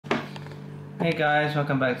Hey guys,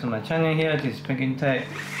 welcome back to my channel here. This is Pinkin Tech.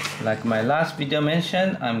 Like my last video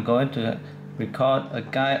mentioned, I'm going to record a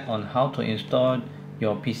guide on how to install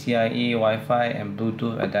your PCIe Wi-Fi and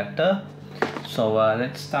Bluetooth adapter. So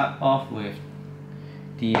let's start off with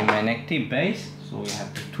the magnetic base. So we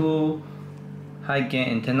have the two high gain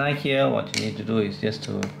antenna here. What you need to do is just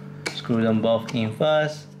to screw them both in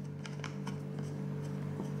first.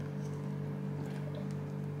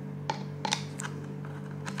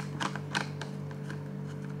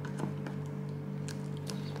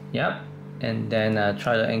 Yep, and then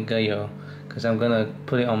try to angle your, because I'm gonna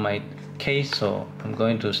put it on my case, so I'm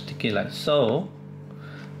going to stick it like so.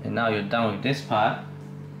 And now you're done with this part.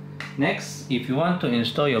 Next, if you want to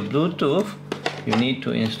install your Bluetooth, you need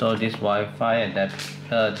to install this Wi-Fi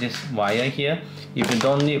adapter, this wire here. If you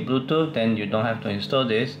don't need Bluetooth, then you don't have to install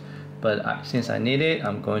this. But since I need it,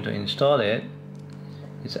 I'm going to install it.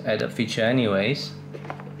 It's an added feature anyways,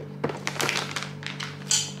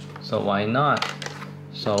 so why not?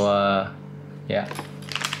 So yeah,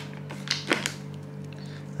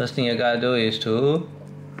 first thing you gotta do is to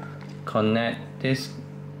connect this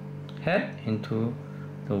head into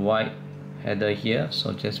the white header here.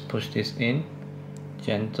 So just push this in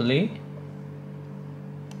gently.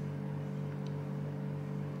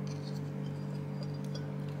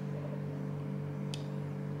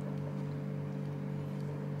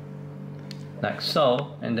 Like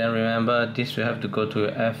so, and then remember this will have to go to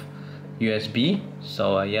F USB.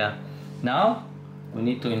 So yeah, now we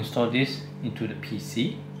need to install this into the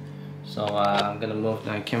PC. So I'm gonna move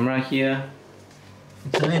the camera here.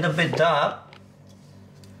 It's a little bit dark,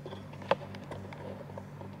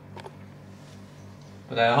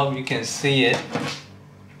 but I hope you can see it.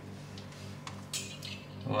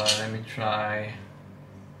 Well, let me try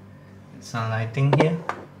some lighting here.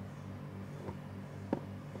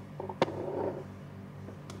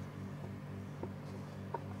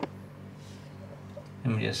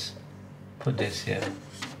 Let me just put this here,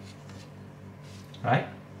 right?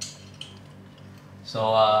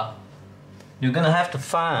 So you're gonna have to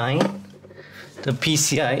find the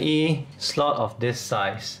PCIe slot of this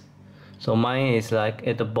size. So mine is like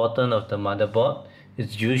at the bottom of the motherboard.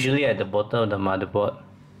 It's usually at the bottom of the motherboard.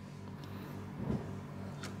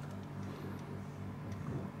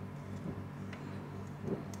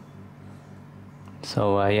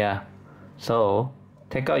 So yeah, so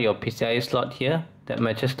take out your PCIe slot here that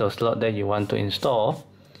matches the slot that you want to install,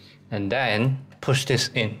 and then push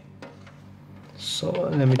this in. So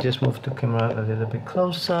let me just move the camera a little bit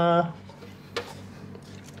closer.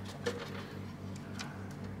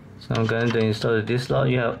 So I'm going to install this slot.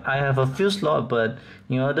 I have a few slots, but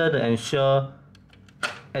in order to ensure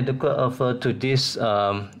adequate offer to this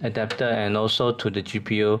adapter and also to the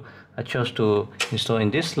GPU, I chose to install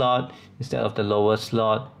in this slot instead of the lower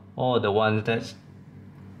slot or the one that's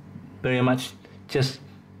very much just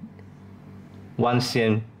 1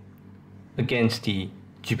 cm against the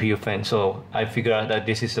GPU fan. So I figured out that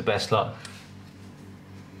this is the best slot.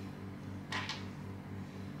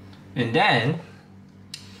 And then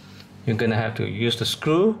you're gonna have to use the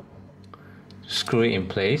screw it in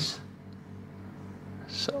place.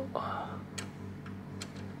 So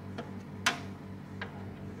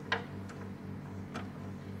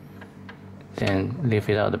then lift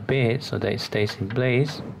it out a bit so that it stays in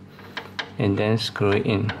place, and then screw it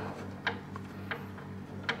in.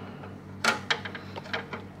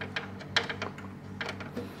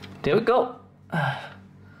 There we go.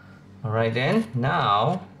 Alright then,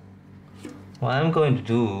 now what I'm going to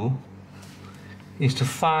do is to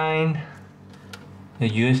find the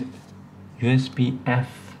USB-F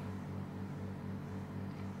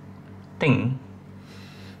thing,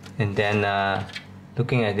 and then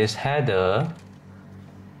looking at this header,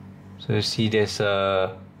 so you see there's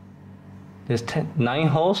 9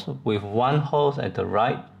 holes with 1 hole at the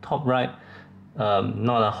right, top right,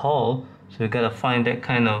 not a hole. So you gotta find that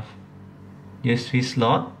kind of USB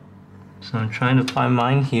slot. So I'm trying to find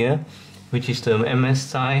mine here, which is the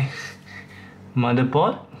MSI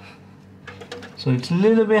motherboard. So it's a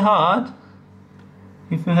little bit hard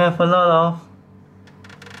if you have a lot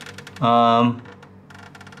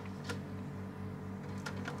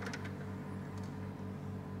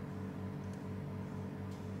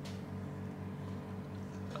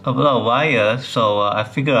of wires. So I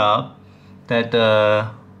figured out that the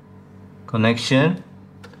connection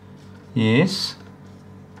is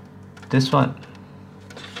this one.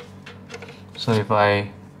 So if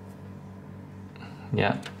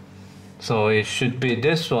so it should be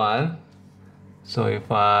this one. So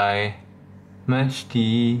if I match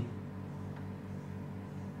the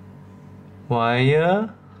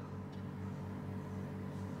wire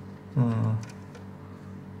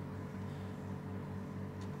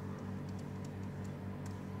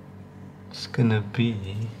It's gonna be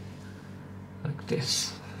like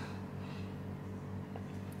this.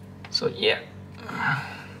 So yeah,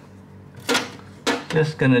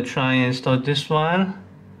 just gonna try and install this one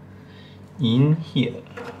in here.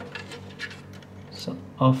 So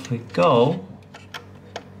off we go.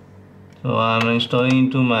 So I'm installing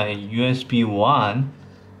into my USB 1.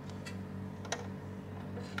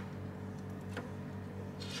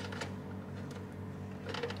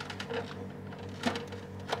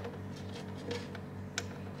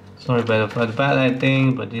 Sorry about the bad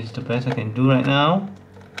lighting, but this is the best I can do right now.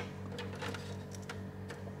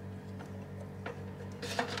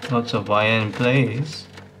 Lots of wire in place.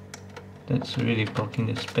 That's really blocking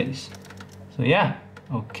the space. So yeah,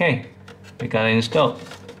 okay, we got it installed.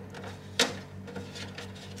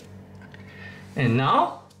 And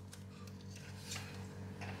now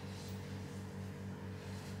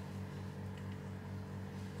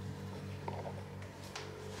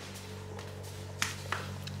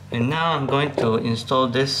I'm going to install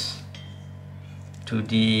this to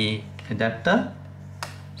the adapter.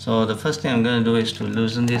 So the first thing I'm going to do is to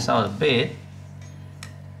loosen this out a bit,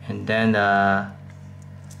 and then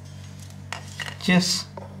just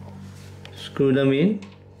screw them in.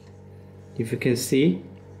 If you can see,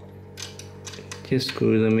 just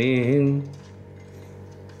screw them in.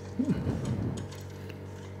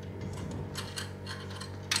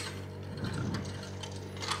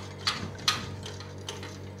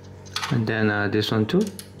 And then this one too.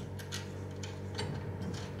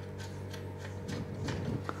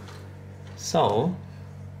 So,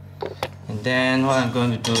 and then what I'm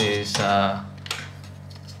going to do is yeah.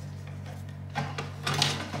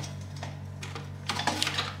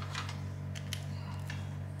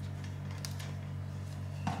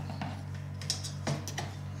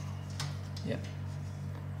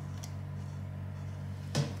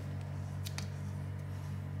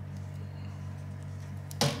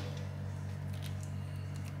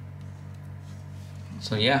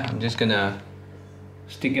 So yeah, I'm just gonna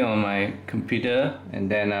stick it on my computer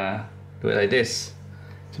and then do it like this.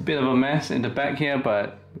 It's a bit of a mess in the back here,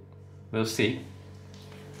 but we'll see.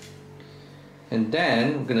 And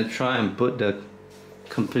then I'm gonna try and put the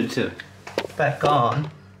computer back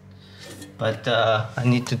on, but I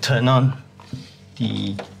need to turn on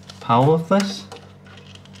the power first.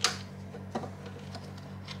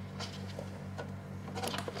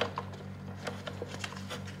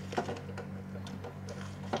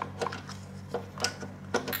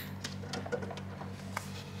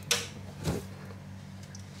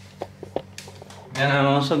 And I'm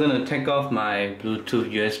also going to take off my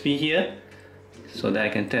Bluetooth USB here so that I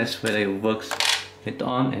can test whether it works it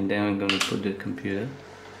on, and then I'm going to put the computer.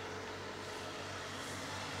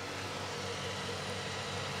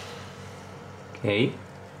 Okay.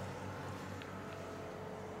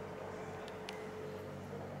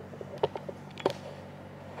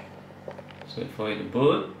 So wait for it to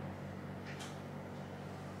boot.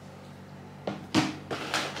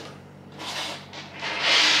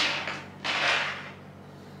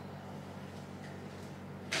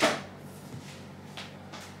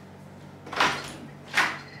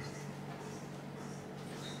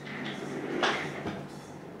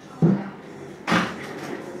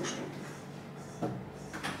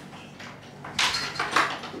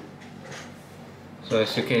 So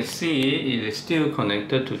as you can see, it is still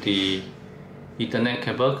connected to the Ethernet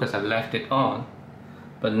cable because I left it on.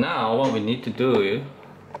 But now what we need to do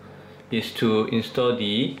is to install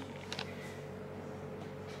the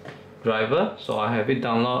driver. So I have it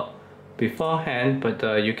download beforehand, but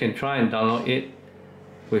you can try and download it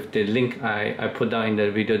with the link I put down in the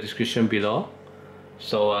video description below.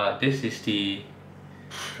 So this is the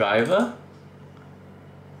driver,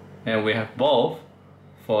 and we have both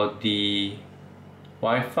for the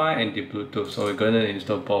Wi-Fi and the Bluetooth, so we're going to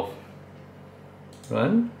install both.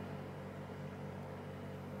 Run.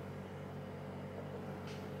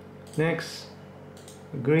 Next,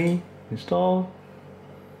 agree, install.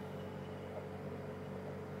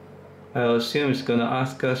 I assume it's going to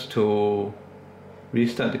ask us to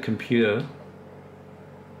restart the computer.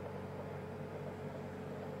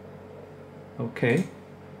 Okay,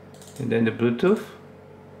 and then the Bluetooth.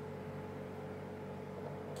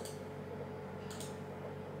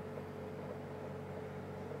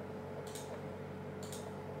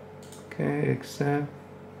 Okay, accept,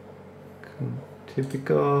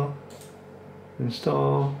 typical,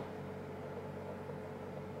 install.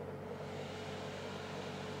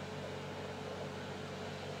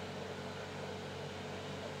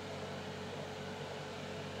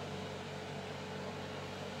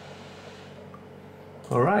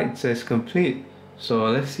 Alright, so it's complete. So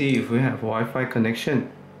let's see if we have Wi-Fi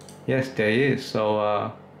connection. Yes, there is.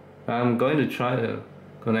 So I'm going to try to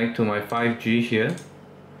connect to my 5G here.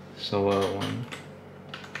 So one.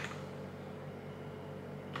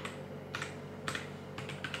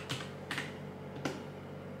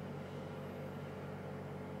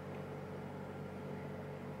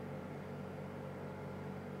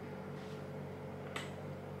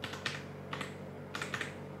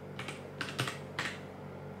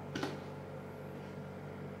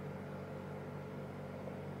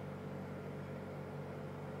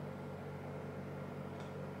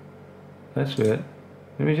 That's weird.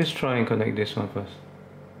 Let me just try and connect this one first.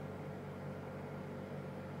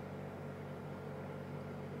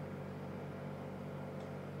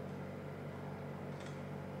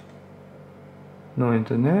 No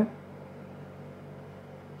internet.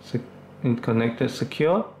 Connected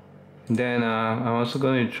secure. Then I'm also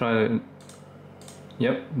going to try to.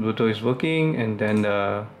 Yep, Bluetooth is working. And then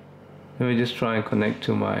let me just try and connect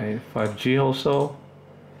to my 5G also.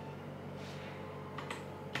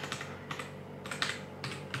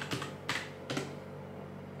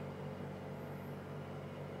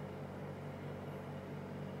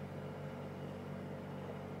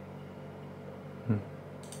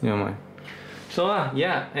 Never mind. So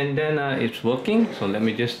yeah, and then it's working. So let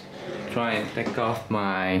me just try and take off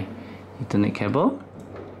my Ethernet cable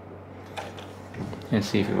and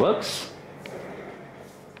see if it works.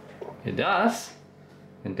 It does.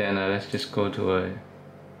 And then let's just go to a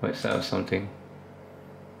website or something.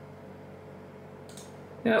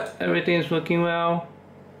 Yep, everything is working well.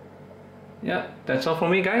 Yeah, that's all from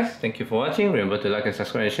me, guys. Thank you for watching. Remember to like and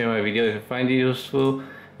subscribe and share my video if you find it useful.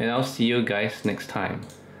 And I'll see you guys next time.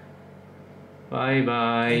 Bye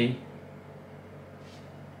bye.